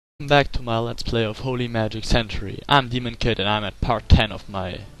Back to my Let's Play of Holy Magic Century. I'm Demon Kid and I'm at part 10 of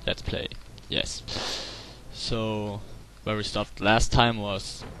my Let's Play. Yes. So, where we stopped last time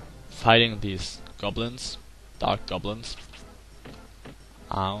was fighting these goblins, dark goblins.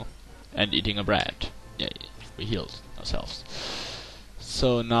 Ow. And eating a bread. Yay, we healed ourselves.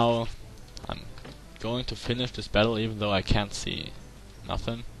 So now I'm going to finish this battle even though I can't see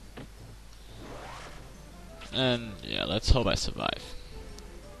nothing. And yeah, let's hope I survive.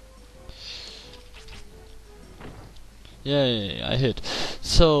 Yay, I hit.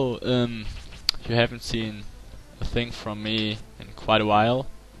 So, you haven't seen a thing from me in quite a while.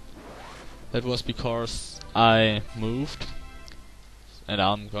 That was because I moved. And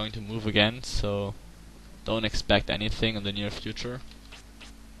I'm going to move again, so don't expect anything in the near future.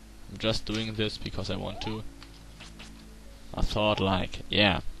 I'm just doing this because I want to. I thought like,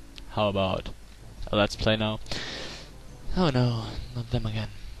 yeah, how about a Let's Play now? Oh no, not them again.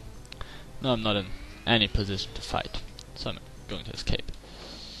 No, I'm not in any position to fight. So I'm going to escape.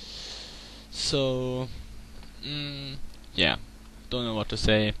 So, yeah, don't know what to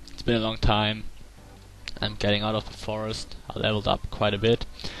say. It's been a long time. I'm getting out of the forest. I leveled up quite a bit.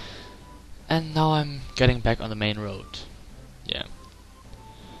 And now I'm getting back on the main road. Yeah.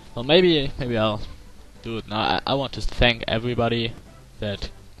 Well, maybe I'll do it now. I want to thank everybody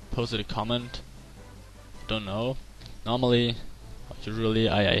that posted a comment. Don't know. Usually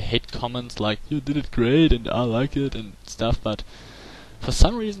I hate comments like, you did it great and I like it and stuff, but for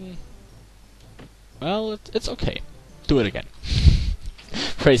some reason, well, it's okay. Do it again.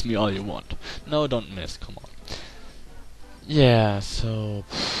 Praise me all you want. No, don't miss, come on. Yeah, so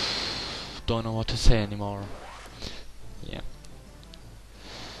don't know what to say anymore. Yeah.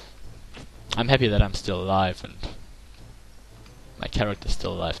 I'm happy that I'm still alive and my character's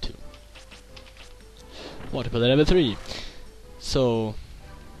still alive too. Water pillar level 3. So,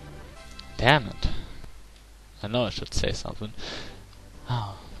 damn it. I know I should say something.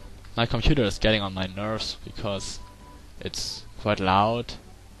 Oh, my computer is getting on my nerves because it's quite loud.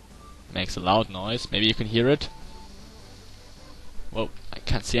 Makes a loud noise. Maybe you can hear it. Whoa, I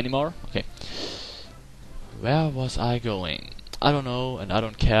can't see anymore. Okay. Where was I going? I don't know and I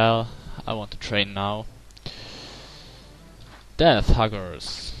don't care. I want to train now. Death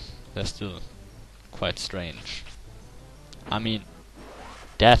huggers. They're still quite strange. I mean,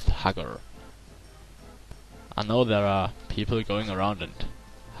 death hugger. I know there are people going around and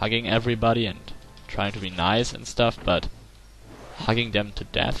hugging everybody and trying to be nice and stuff, but hugging them to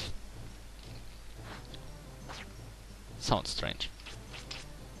death sounds strange.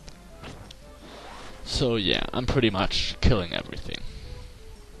 So yeah, I'm pretty much killing everything.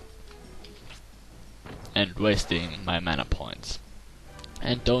 And wasting my mana points.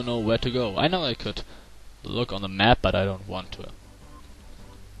 And don't know where to go. I know I could look on the map, but I don't want to.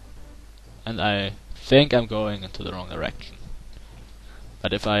 And I think I'm going into the wrong direction.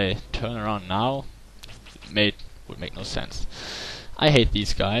 But if I turn around now, it would make no sense. I hate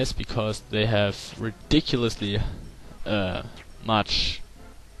these guys because they have ridiculously much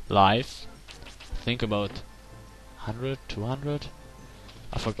life. Think about 100, 200?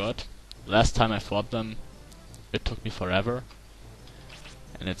 I forgot. Last time I fought them, it took me forever.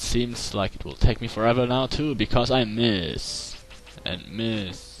 And it seems like it will take me forever now too, because I miss. And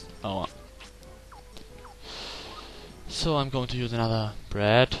miss. Oh. So I'm going to use another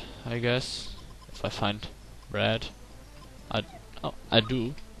bread, I guess. If I find bread. I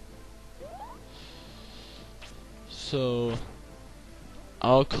do. So...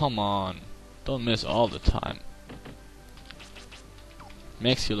 Oh, come on. Don't miss all the time.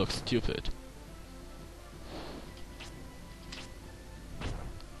 Makes you look stupid.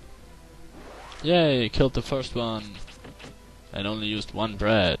 Yay, killed the first one. And only used one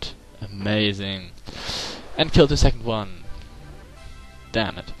bread. Amazing. And killed the second one.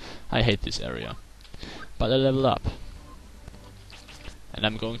 Damn it. I hate this area. But I level up. And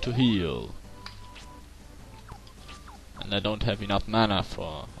I'm going to heal. And I don't have enough mana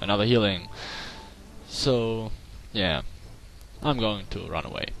for another healing. So, yeah. I'm going to run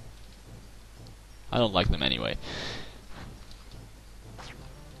away. I don't like them anyway.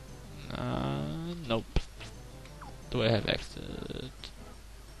 Nope. Do I have exit?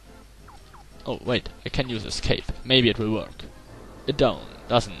 Oh, wait. I can use escape. Maybe it will work. It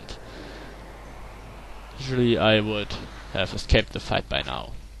doesn't. Usually I would have escaped the fight by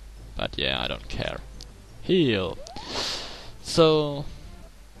now. But yeah, I don't care. Heal. So...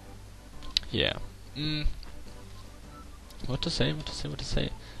 yeah. What to say?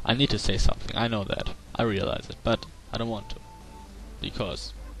 I need to say something. I know that. I realize it. But I don't want to.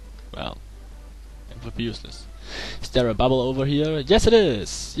 Because... well... it would be useless. Is there a bubble over here? Yes it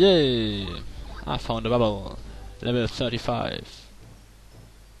is! Yay! I found a bubble. Level 35.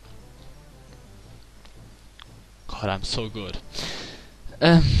 God, I'm so good.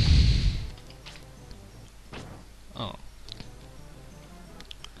 Oh.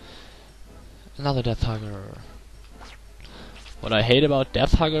 Another Death Hugger. What I hate about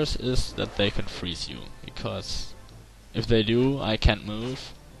Death Huggers is that they can freeze you, because if they do, I can't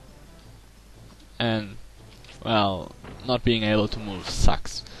move. And, well, not being able to move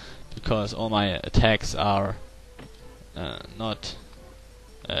sucks, because all my attacks are not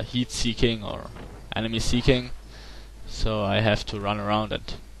heat-seeking or enemy-seeking, so I have to run around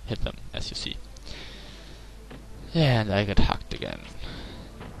and hit them, as you see. Yeah, and I get hugged again.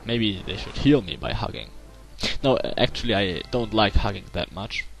 Maybe they should heal me by hugging. No, actually I don't like hugging that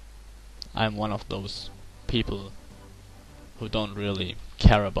much. I'm one of those people who don't really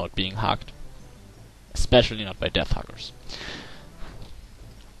care about being hugged. Especially not by Death Huggers.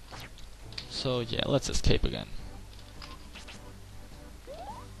 So yeah, let's escape again.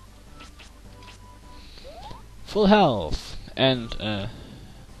 Full health! And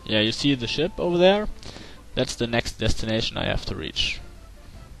yeah, you see the ship over there? That's the next destination I have to reach.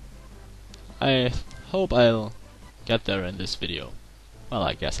 I hope I'll get there in this video. Well,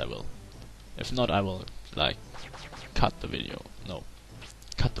 I guess I will. If not, I will, like, cut the video. No.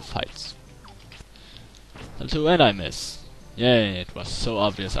 Cut the fights. And I miss. Yay, it was so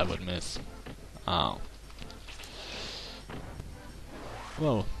obvious I would miss. Ow.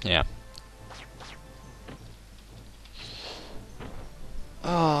 Whoa, yeah.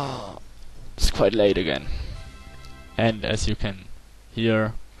 Ah, it's quite late again. And as you can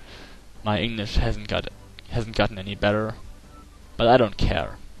hear, my English hasn't gotten any better, but I don't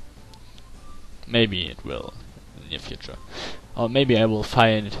care. Maybe it will in the near future. Or maybe I will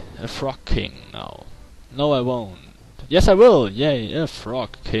find a Frog King now. No, I won't. Yes, I will! Yay, a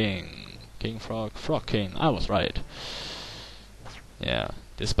Frog King. King Frog, Frog King. I was right. Yeah,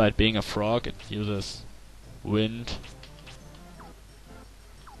 despite being a frog, it uses wind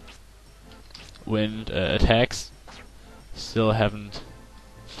attacks. Still haven't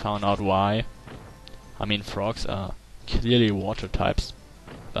found out why. I mean, frogs are clearly water types,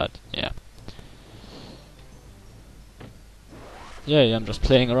 but yeah. Yay, I'm just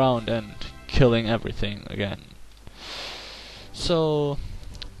playing around and killing everything again. So,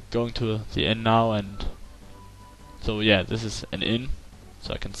 going to the inn now, and so yeah, this is an inn,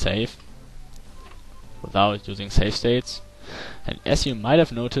 so I can save without using save states. And as you might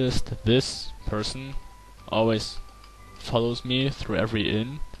have noticed, this person always follows me through every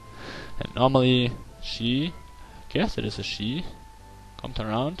inn, and normally she, I guess it is a she, comes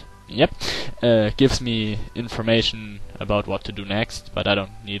around, yep, gives me information about what to do next, but I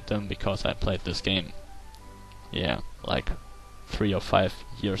don't need them because I played this game, yeah, like 3 or 5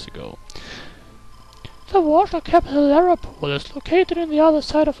 years ago. The water capital Liverpool is located on the other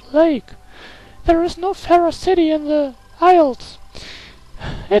side of the lake. There is no fairer city in the Isles.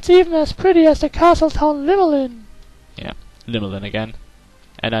 It's even as pretty as the castle town Limmelin. Yeah, Limmelin again.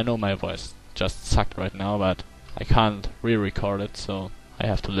 And I know my voice just sucked right now, but I can't re-record it, so I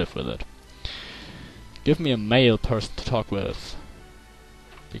have to live with it. Give me a male person to talk with,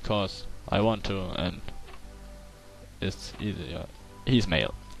 because I want to, and it's easier. He's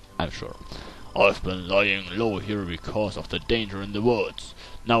male, I'm sure. I've been lying low here because of the danger in the woods.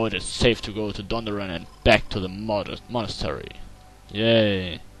 Now it is safe to go to Donderan and back to the monastery.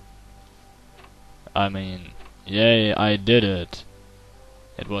 Yay. I mean, yay, I did it.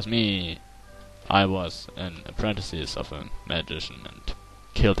 It was me. I was an apprentice of a magician and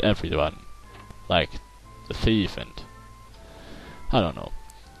killed everyone. Like the thief and... I don't know.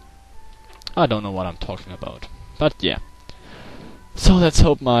 I don't know what I'm talking about. But yeah. So let's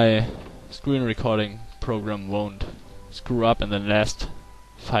hope my screen recording program won't screw up in the last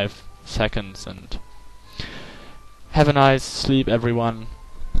 5 seconds, and have a nice sleep, everyone.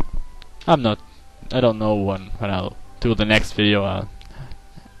 I don't know when I'll do the next video.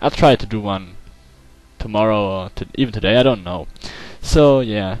 I'll try to do one tomorrow or even today, I don't know. So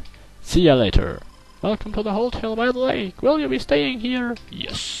yeah, see ya later. Welcome to the hotel by the lake. Will you be staying here?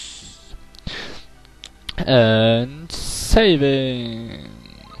 Yes. And saving.